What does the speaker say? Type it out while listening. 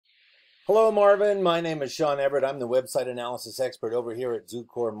Hello, Marvin. My name is Sean Everett. I'm the website analysis expert over here at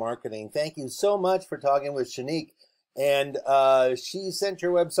Zucore Marketing. Thank you so much for talking with Shanique. And she sent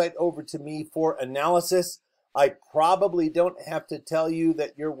your website over to me for analysis. I probably don't have to tell you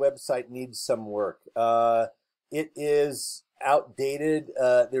that your website needs some work. It is outdated.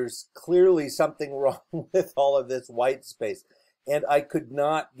 There's clearly something wrong with all of this white space. And I could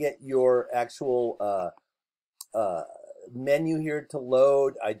not get your actual menu here to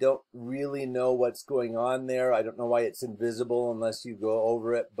load. I don't really know what's going on there. I don't know why it's invisible unless you go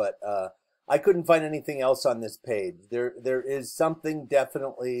over it, but I couldn't find anything else on this page. There is something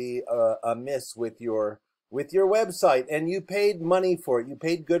definitely amiss with your website, and you paid money for it. You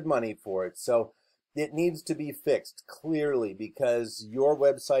paid good money for it, so it needs to be fixed clearly because your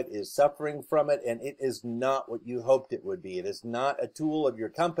website is suffering from it, and it is not what you hoped it would be. It is not a tool of your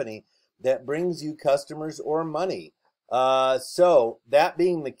company that brings you customers or money. So that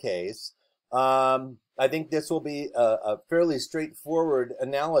being the case, I think this will be a fairly straightforward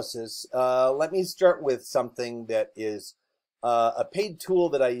analysis. Let me start with something that is a paid tool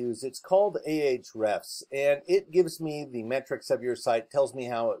that I use. It's called Ahrefs, and it gives me the metrics of your site, tells me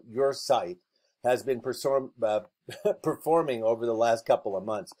how your site has been performing over the last couple of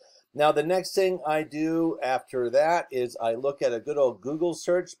months. Now, the next thing I do after that is I look at a good old Google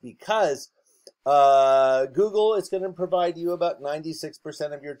search because Google is going to provide you about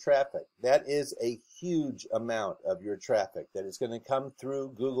 96% of your traffic. That is a huge amount of your traffic that is going to come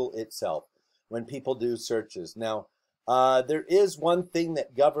through Google itself when people do searches. Now, there is one thing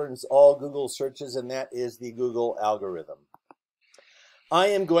that governs all Google searches, and that is the Google algorithm. I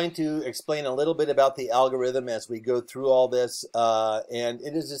am going to explain a little bit about the algorithm as we go through all this, and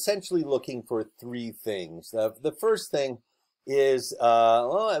it is essentially looking for three things. The first thing is,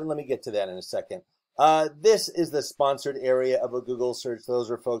 well, let me get to that in a second. This is the sponsored area of a Google search.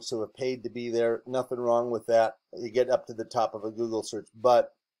 Those are folks who have paid to be there. Nothing wrong with that. You get up to the top of a Google search,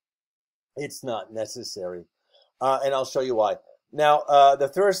 but it's not necessary. And I'll show you why. Now,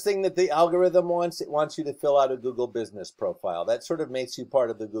 the first thing that the algorithm wants, it wants you to fill out a Google business profile. That sort of makes you part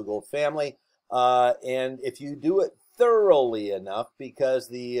of the Google family. And if you do it thoroughly enough, because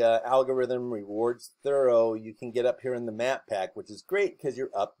the algorithm rewards thorough, you can get up here in the map pack, which is great because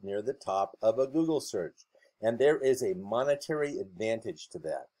you're up near the top of a Google search. And there is a monetary advantage to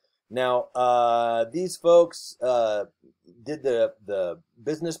that. Now, these folks did the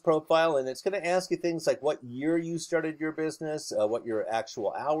business profile, and it's going to ask you things like what year you started your business, what your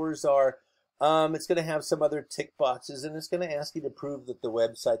actual hours are. It's going to have some other tick boxes, and it's going to ask you to prove that the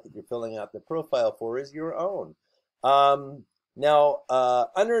website that you're filling out the profile for is your own. Now,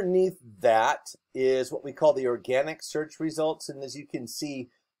 underneath that is what we call the organic search results, and as you can see,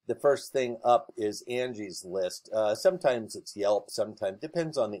 the first thing up is Angie's List. Sometimes it's Yelp, sometimes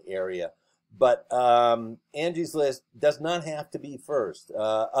depends on the area. But Angie's List does not have to be first.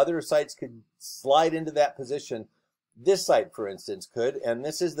 Other sites could slide into that position. This site, for instance, could, and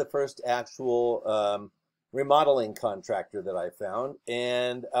this is the first actual remodeling contractor that I found.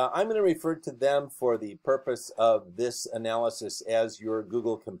 And I'm going to refer to them for the purpose of this analysis as your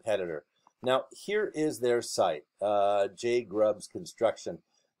Google competitor. Now, here is their site, J. Grubbs Construction.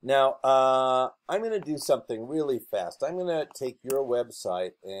 Now, I'm going to do something really fast. I'm going to take your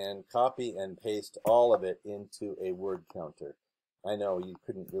website and copy and paste all of it into a word counter. I know you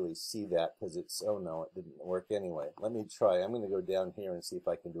couldn't really see that because it's, oh no, it didn't work anyway. Let me try. I'm going to go down here and see if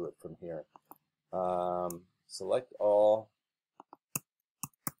I can do it from here. Select all.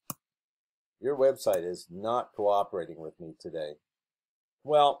 Your website is not cooperating with me today.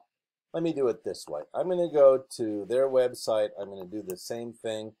 Well, let me do it this way. I'm going to go to their website. I'm going to do the same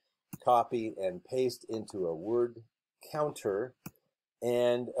thing, copy and paste into a word counter.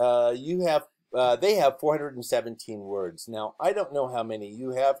 And they have 417 words. Now, I don't know how many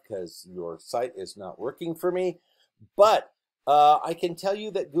you have because your site is not working for me, but I can tell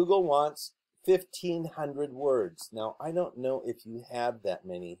you that Google wants 1,500 words. Now, I don't know if you have that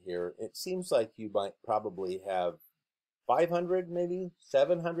many here. It seems like you might probably have 500, maybe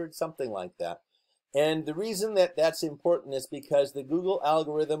 700, something like that. And the reason that that's important is because the Google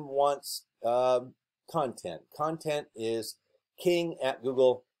algorithm wants content. Content is king at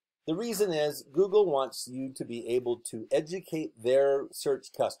Google. The reason is Google wants you to be able to educate their search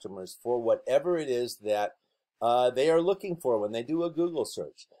customers for whatever it is that they are looking for when they do a Google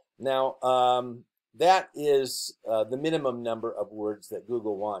search. Now, that is the minimum number of words that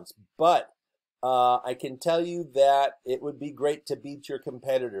Google wants, but I can tell you that it would be great to beat your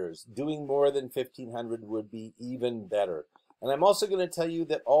competitors. Doing more than 1,500 would be even better. And I'm also going to tell you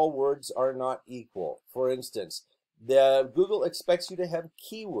that all words are not equal. For instance, Google expects you to have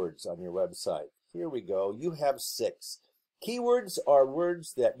keywords on your website. Here we go. You have 6. Keywords are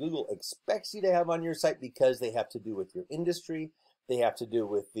words that Google expects you to have on your site because they have to do with your industry, they have to do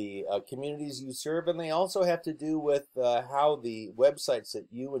with the communities you serve, and they also have to do with how the websites that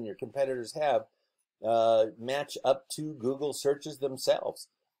you and your competitors have match up to Google searches themselves.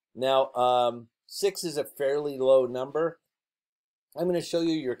 Now, 6 is a fairly low number. I'm going to show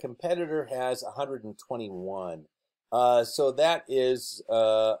you your competitor has 121. So that is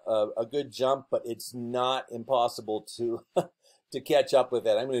a good jump, but it's not impossible to to catch up with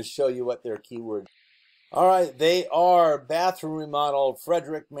that. I'm going to show you what their keywords. All right, they are bathroom remodel,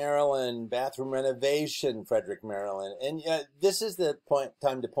 Frederick, Maryland, bathroom renovation, Frederick, Maryland. And this is the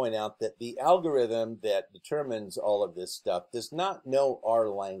time to point out that the algorithm that determines all of this stuff does not know our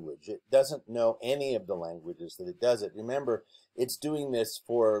language. It doesn't know any of the languages that it does it. Remember, it's doing this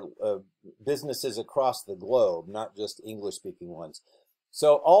for businesses across the globe, not just English-speaking ones.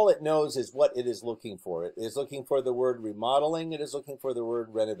 So all it knows is what it is looking for. It is looking for the word remodeling. It is looking for the word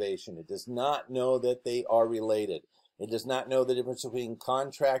renovation. It does not know that they are related. It does not know the difference between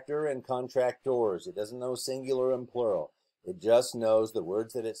contractor and contractors. It doesn't know singular and plural. It just knows the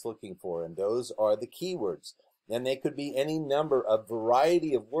words that it's looking for, and those are the keywords. And they could be any number of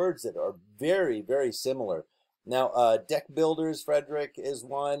variety of words that are very, very similar. Now, deck builders, Frederick, is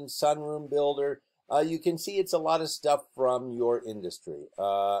one. Sunroom builder. You can see it's a lot of stuff from your industry.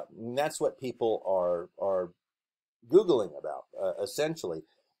 And that's what people are Googling about, essentially.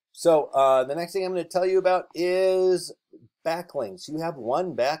 So the next thing I'm going to tell you about is backlinks. You have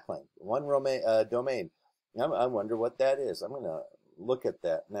one backlink, one domain. I wonder what that is. I'm going to look at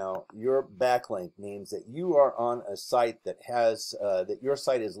that. Now, your backlink means that you are on a site that has, that your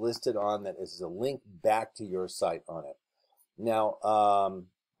site is listed on, that is a link back to your site on it. Now,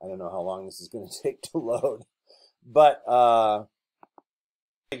 I don't know how long this is going to take to load, but there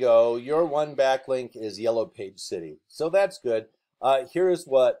you go. Your one backlink is Yellow Page City. So that's good. Here's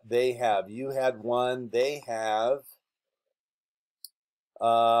what they have. You had one. They have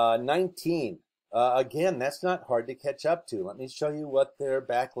 19. Again, that's not hard to catch up to. Let me show you what their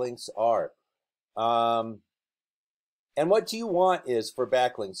backlinks are. And what you want is for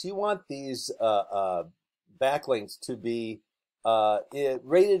backlinks, you want these backlinks to be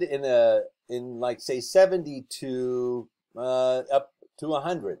rated in like say 70 to up to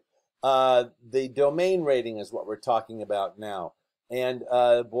 100. The domain rating is what we're talking about now. And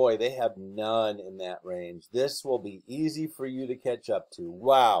boy, they have none in that range. This will be easy for you to catch up to.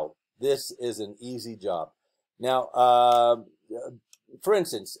 Wow, this is an easy job. Now, for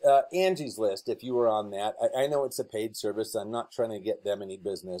instance, Angie's List, if you were on that, I know it's a paid service. I'm not trying to get them any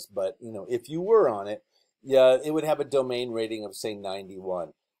business, but you know, if you were on it, yeah, it would have a domain rating of say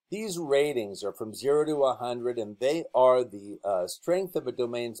 91. These ratings are from 0 to 100, and they are the strength of a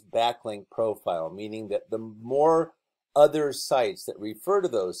domain's backlink profile, meaning that the more other sites that refer to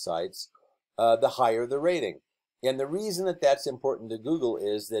those sites, the higher the rating. And the reason that that's important to Google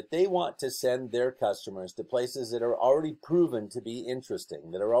is that they want to send their customers to places that are already proven to be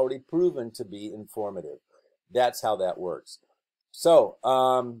interesting, that are already proven to be informative. That's how that works. So,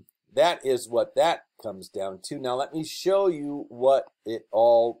 that is what that comes down to. Now let me show you what it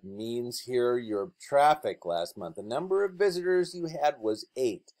all means here. Your traffic last month, the number of visitors you had was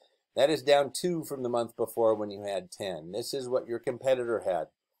 8. That is down 2 from the month before when you had 10. This is what your competitor had.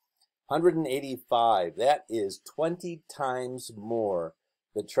 185. That is 20 times more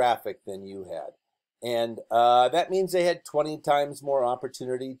the traffic than you had. And that means they had 20 times more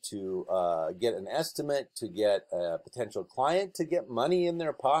opportunity to get an estimate, to get a potential client, to get money in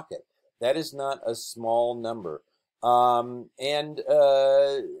their pocket. That is not a small number. You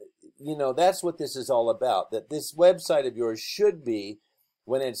know, that's what this is all about, that this website of yours should be,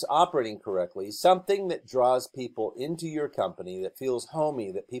 when it's operating correctly, something that draws people into your company, that feels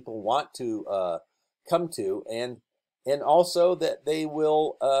homey, that people want to come to, and also that they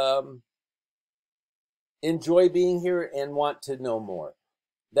will enjoy being here and want to know more.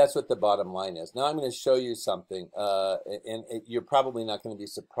 That's what the bottom line is. Now I'm going to show you something, you're probably not going to be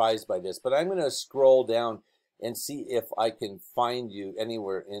surprised by this, but I'm going to scroll down and see if I can find you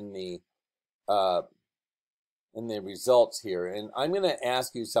anywhere in the results here. And I'm going to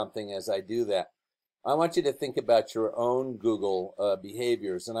ask you something as I do that. I want you to think about your own Google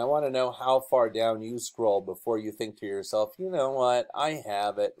behaviors, and I want to know how far down you scroll before you think to yourself, you know what, I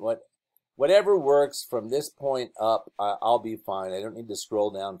have it. Whatever works from this point up, I'll be fine. I don't need to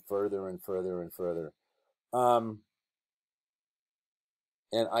scroll down further and further and further. And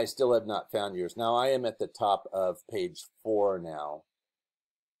I still have not found yours. Now I am at the top of page 4 now.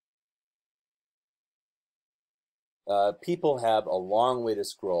 people have a long way to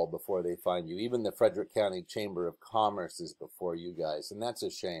scroll before they find you. Even the Frederick County Chamber of Commerce is before you guys, and that's a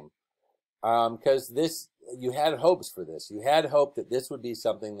shame. Because you had hopes for this. You had hope that this would be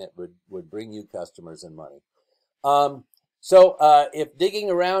something that would bring you customers and money. So if digging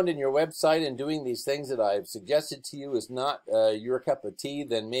around in your website and doing these things that I've suggested to you is not your cup of tea,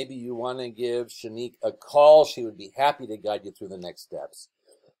 then maybe you want to give Shanique a call. She would be happy to guide you through the next steps.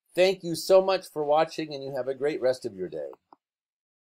 Thank you so much for watching, and you have a great rest of your day.